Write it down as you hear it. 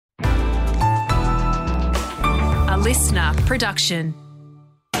listener production.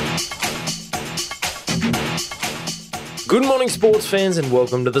 Good morning, sports fans, and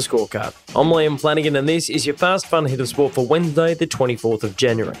welcome to The Scorecard. I'm Liam Flanagan, and this is your fast, fun hit of sport for Wednesday, the 24th of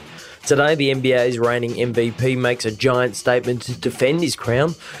January. Today, the NBA's reigning MVP makes a giant statement to defend his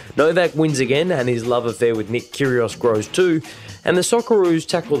crown. Novak wins again, and his love affair with Nick Kyrgios grows too. And the Socceroos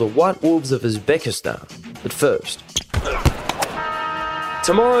tackle the White Wolves of Uzbekistan. But first,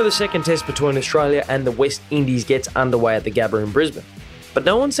 tomorrow, the second test between Australia and the West Indies gets underway at the Gabba in Brisbane. But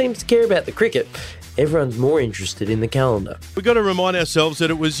no one seems to care about the cricket. Everyone's more interested in the calendar. We've got to remind ourselves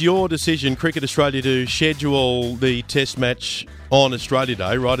that it was your decision, Cricket Australia, to schedule the test match on Australia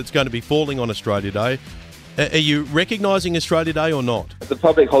Day, right? It's going to be falling on Australia Day. Are you recognising Australia Day or not? The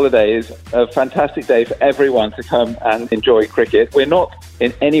public holiday is a fantastic day for everyone to come and enjoy cricket. We're not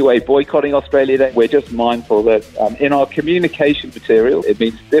in any way boycotting Australia Day. We're just mindful that in our communication material, it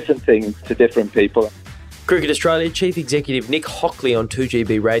means different things to different people. Cricket Australia Chief Executive Nick Hockley on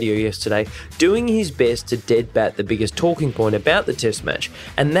 2GB Radio yesterday doing his best to dead-bat the biggest talking point about the Test match,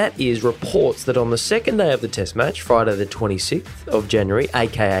 and that is reports that on the second day of the Test match, Friday the 26th of January,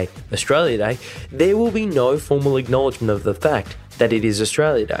 aka Australia Day, there will be no formal acknowledgement of the fact that it is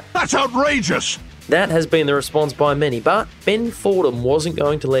Australia Day. That's outrageous! That has been the response by many, but Ben Fordham wasn't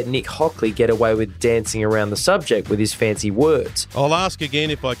going to let Nick Hockley get away with dancing around the subject with his fancy words. I'll ask again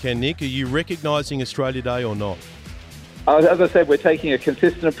if I can, Nick. Are you recognising Australia Day or not? As I said, we're taking a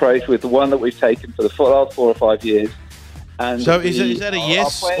consistent approach with the one that we've taken for the last 4 or 5 years. And so is that a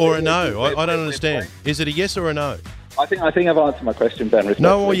yes or a no? I don't understand. Is it a yes or a no? I think I've answered my question, Ben.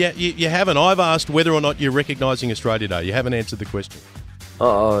 No, well, you haven't. I've asked whether or not you're recognising Australia Day. You haven't answered the question.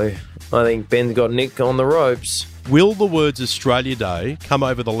 Uh-oh. I think Ben's got Nick on the ropes. Will the words Australia Day come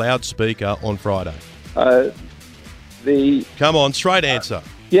over the loudspeaker on Friday? Come on, straight answer.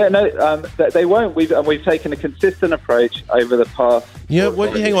 Yeah, no, they won't. We've taken a consistent approach over the past... Yeah,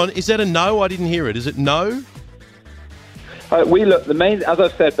 hang on. Is that a no? I didn't hear it. Is it no? As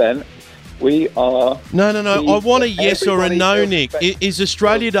I've said, Ben, we are... No. I want a yes or a no, Nick. Is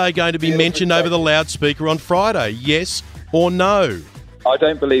Australia Day going to be mentioned over the loudspeaker on Friday? Yes or no? I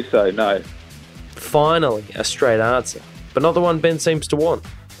don't believe so, no. Finally, a straight answer, but not the one Ben seems to want.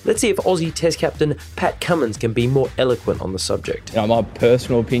 Let's see if Aussie Test captain Pat Cummins can be more eloquent on the subject. My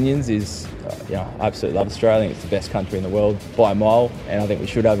personal opinions is, I absolutely love Australia. I think it's the best country in the world by a mile, and I think we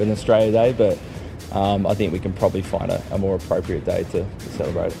should have an Australia Day, but I think we can probably find a more appropriate day to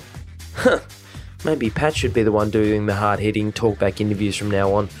celebrate it. Maybe Pat should be the one doing the hard-hitting talkback interviews from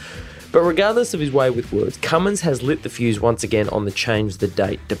now on. But regardless of his way with words, Cummins has lit the fuse once again on the change the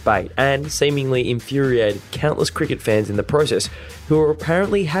date debate and seemingly infuriated countless cricket fans in the process who are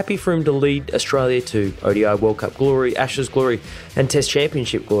apparently happy for him to lead Australia to ODI World Cup glory, Ashes glory and Test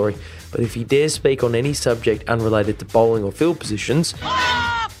Championship glory. But if he dares speak on any subject unrelated to bowling or field positions...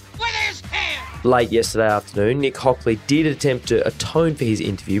 Late yesterday afternoon, Nick Hockley did attempt to atone for his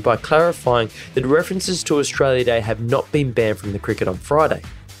interview by clarifying that references to Australia Day have not been banned from the cricket on Friday.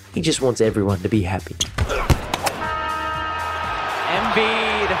 He just wants everyone to be happy.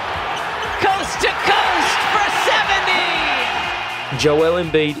 Embiid, coast to coast for 70! Joel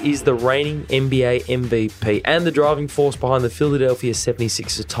Embiid is the reigning NBA MVP and the driving force behind the Philadelphia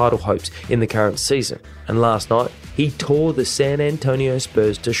 76ers title hopes in the current season. And last night, he tore the San Antonio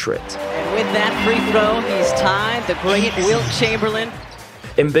Spurs to shreds. And with that free throw, he's tied the great Wilt Chamberlain.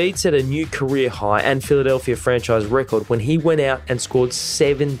 Embiid set a new career high and Philadelphia franchise record when he went out and scored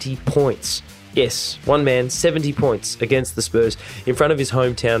 70 points. Yes, one man, 70 points against the Spurs in front of his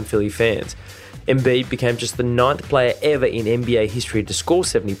hometown Philly fans. Embiid became just the 9th player ever in NBA history to score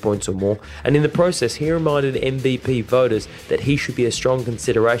 70 points or more, and in the process he reminded MVP voters that he should be a strong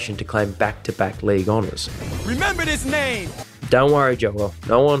consideration to claim back-to-back league honours. Remember this name! Don't worry, Joel.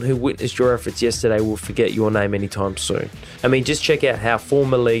 No one who witnessed your efforts yesterday will forget your name anytime soon. I mean, just check out how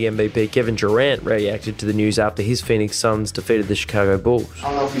former league MVP Kevin Durant reacted to the news after his Phoenix Suns defeated the Chicago Bulls. I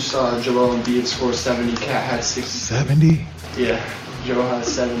don't know if you saw Joel Embiid score 70. Cat had 60. 70? Yeah, Joel had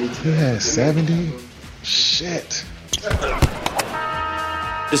 70. Yeah, 70? Shit.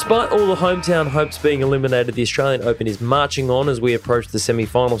 Despite all the hometown hopes being eliminated, the Australian Open is marching on as we approach the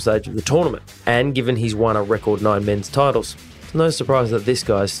semi-final stage of the tournament. And given he's won a record 9 men's titles, it's no surprise that this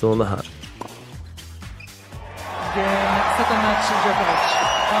guy is still in the hunt. Second match, Djokovic.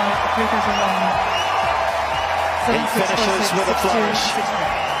 He finishes with a flourish,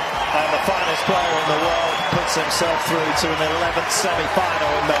 and the finest player in the world puts himself through to an 11th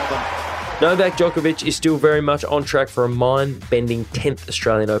semi-final in Melbourne. Novak Djokovic is still very much on track for a mind-bending 10th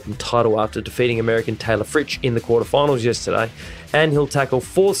Australian Open title after defeating American Taylor Fritz in the quarterfinals yesterday, and he'll tackle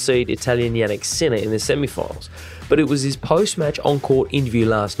 4th seed Italian Jannik Sinner in the semi-finals. But it was his post-match on-court interview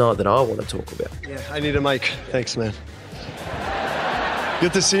last night that I want to talk about. Yeah, I need a mic. Thanks, man.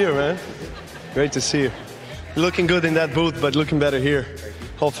 Good to see you, man. Great to see you. Looking good in that booth, but looking better here.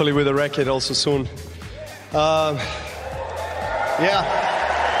 Hopefully with a racket also soon. Yeah.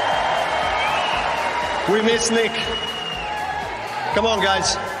 We miss Nick. Come on,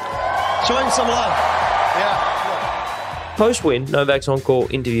 guys. Show him some love. Yeah. Post-win, Novak's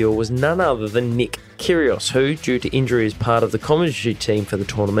on-court interviewer was none other than Nick Kyrgios, who, due to injury, is part of the commentary team for the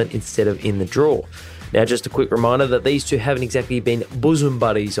tournament instead of in the draw. Now, just a quick reminder that these two haven't exactly been bosom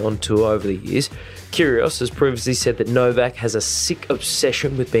buddies on tour over the years. Kyrgios has previously said that Novak has a sick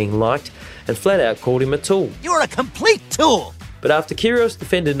obsession with being liked and flat out called him a tool. You're a complete tool! But after Kyrgios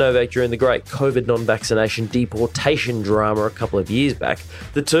defended Novak during the great COVID non-vaccination deportation drama a couple of years back,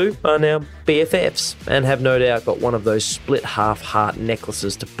 the two are now BFFs and have no doubt got one of those split half-heart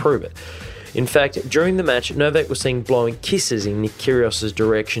necklaces to prove it. In fact, during the match, Novak was seen blowing kisses in Nick Kyrgios'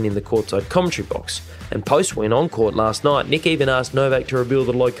 direction in the courtside commentary box. And post-win on court last night, Nick even asked Novak to reveal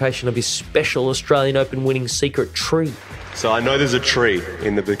the location of his special Australian Open winning secret tree. So I know there's a tree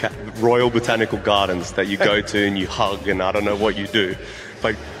in the Royal Botanical Gardens that you go to and you hug and I don't know what you do.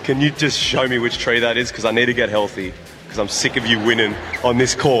 But can you just show me which tree that is? Because I need to get healthy because I'm sick of you winning on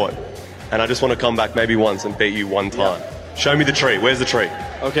this court. And I just want to come back maybe once and beat you one time. Yeah. Show me the tree. Where's the tree?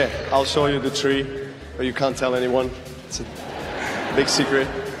 Okay, I'll show you the tree, but you can't tell anyone. It's a big secret.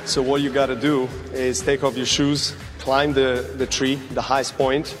 So what you got to do is take off your shoes, climb the tree, the highest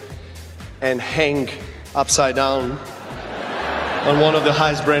point, and hang upside down on one of the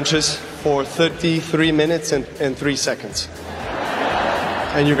highest branches for 33 minutes and 3 seconds.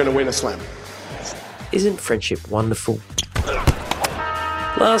 And you're going to win a slam. Isn't friendship wonderful?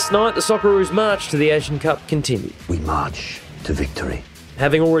 Last night, the Socceroos' march to the Asian Cup continued. We march to victory.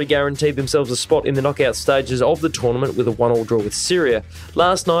 Having already guaranteed themselves a spot in the knockout stages of the tournament with a 1-1 draw with Syria,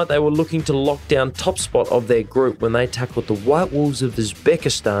 last night they were looking to lock down top spot of their group when they tackled the White Wolves of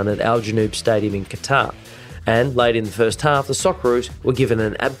Uzbekistan at Al Janoub Stadium in Qatar. And late in the first half, the Socceroos were given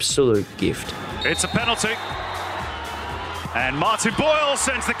an absolute gift. It's a penalty. And Martin Boyle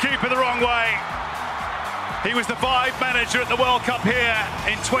sends the keeper the wrong way. He was the vibe manager at the World Cup here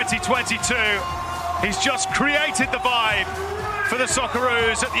in 2022. He's just created the vibe for the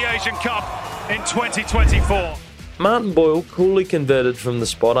Socceroos at the Asian Cup in 2024. Martin Boyle coolly converted from the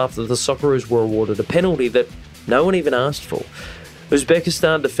spot after the Socceroos were awarded a penalty that no one even asked for.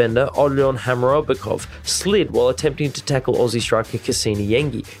 Uzbekistan defender Odilon Hamrobekov slid while attempting to tackle Aussie striker Cassini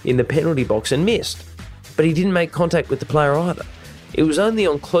Yengi in the penalty box and missed. But he didn't make contact with the player either. It was only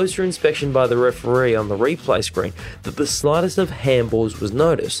on closer inspection by the referee on the replay screen that the slightest of handballs was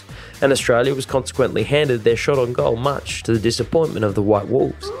noticed, and Australia was consequently handed their shot on goal, much to the disappointment of the White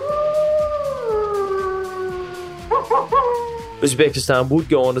Wolves. Uzbekistan would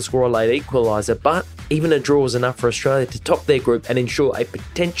go on to score a late equaliser, but even a draw was enough for Australia to top their group and ensure a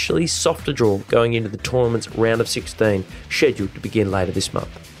potentially softer draw going into the tournament's round of 16, scheduled to begin later this month.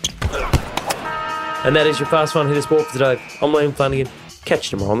 And that is your Fast Fun Hitter Sport for today. I'm Liam Flanagan.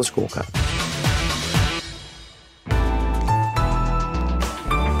 Catch you tomorrow on the scorecard.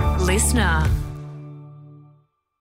 Listener.